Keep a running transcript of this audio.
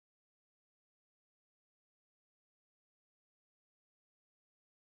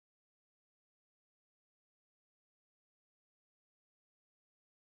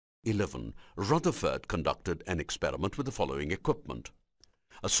11. Rutherford conducted an experiment with the following equipment.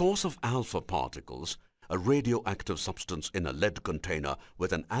 A source of alpha particles, a radioactive substance in a lead container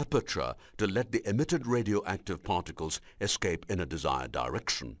with an aperture to let the emitted radioactive particles escape in a desired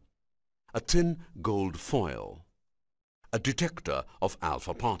direction. A thin gold foil. A detector of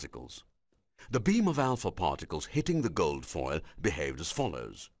alpha particles. The beam of alpha particles hitting the gold foil behaved as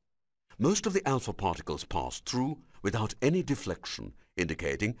follows. Most of the alpha particles passed through without any deflection,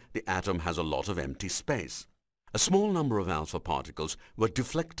 indicating the atom has a lot of empty space. A small number of alpha particles were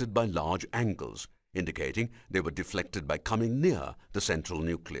deflected by large angles, indicating they were deflected by coming near the central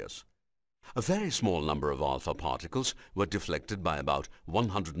nucleus. A very small number of alpha particles were deflected by about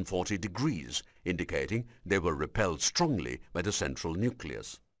 140 degrees, indicating they were repelled strongly by the central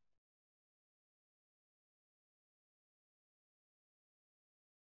nucleus.